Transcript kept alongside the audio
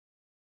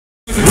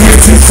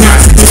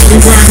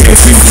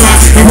two fly,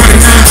 and right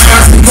now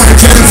shots, like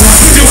Jennifer.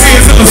 Put your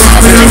hands up.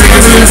 Rob me a nigga,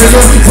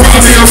 rob me a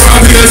nigga,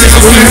 rob me a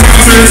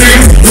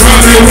nigga, rob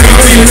me a nigga, rob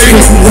me a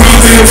nigga, rob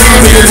me a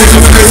nigga, rob me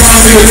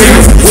a nigga,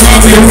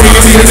 rob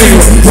me a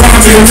nigga, rob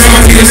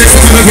me a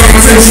nigga, rob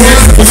me a nigga,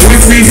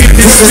 if we hit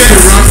this shit.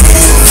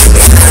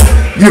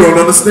 You don't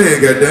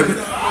understand, goddammit.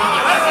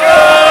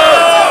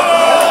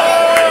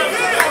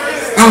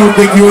 I don't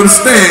think you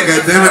understand,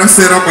 goddammit. I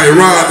said I might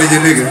rob me, you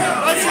nigga.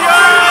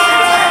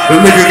 The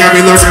nigga got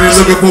me lurking and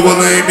looking for a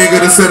lame nigga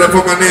to set up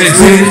for my next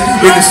hit.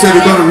 In the Chevy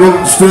by the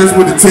road, stress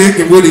with the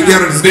tech, and what he got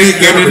on his neck,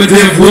 got him a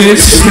death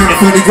wish. It's kinda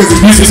funny cause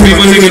it's used to be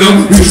my nigga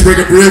though. You just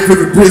breaking bread for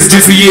the bricks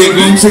just a year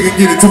ago. She can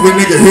get it to a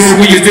nigga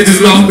head when your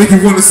digits low. Make you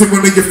wanna send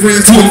one of your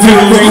friends to a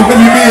funeral.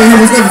 Maybe me and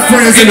him was never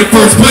friends in the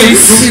first place.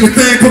 Don't need a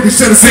thing, cause we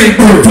share the same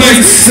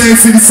birthplace. Same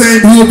city,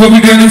 same hood, but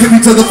we gotta kill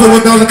each other for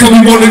 $1, cause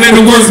we want it in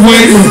the worst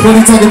way. When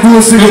we talking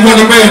bullshit, we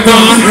want a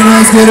marathon. And I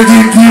ain't scared of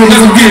getting killed,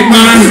 let them get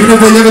mine. And if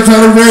they ever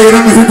try to raid,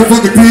 I'ma hit the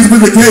fucking piece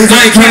with the case.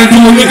 I ain't trying to do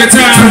a look at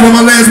time. I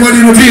want my last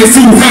money to be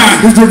too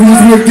high. It's the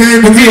rules with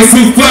game, but being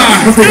too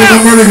fly. I'm thinking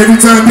about murder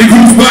every time they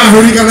cruise by.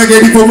 Heard he got like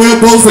 84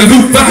 elbows and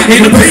loot fire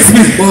in the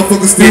basement.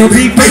 Motherfuckers still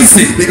be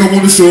basic. They gon'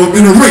 wanna show up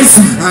in a race.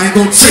 I ain't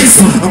gon'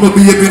 chase him. I'ma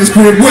be up in his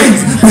crib wait.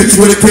 Bitch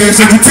with a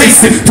cash, I can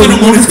taste it. Put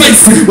him on his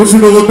face. What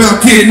you know about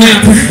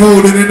kidnapping?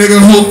 Holding a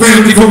nigga whole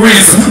family for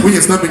ransom. When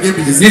your stomach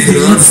empty, it's easy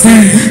to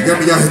understand.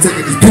 Got me out here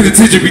taking these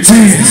penitentiary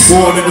chains.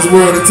 Born in this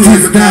world of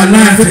tears and die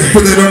laughing.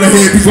 Put that on the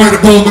head, be right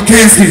above my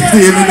casket.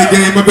 Still in the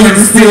game, my back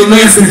is still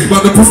lasting.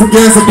 About to put some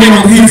gas up in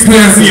my he's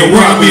passing. You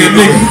rob me a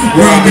nigga,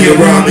 rob me a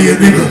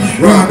nigga,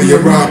 rob me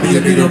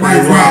a nigga,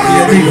 might rob me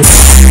a nigga.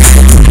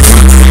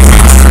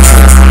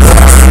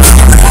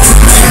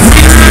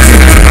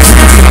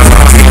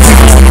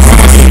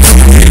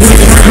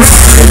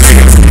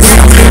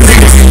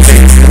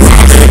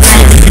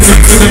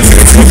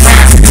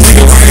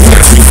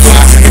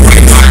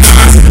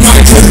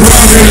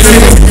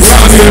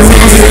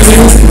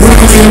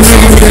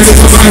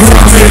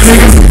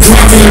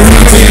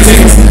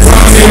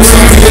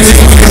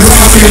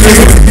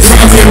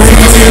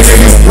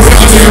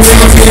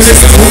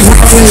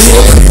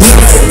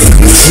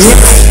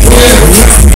 Yeah.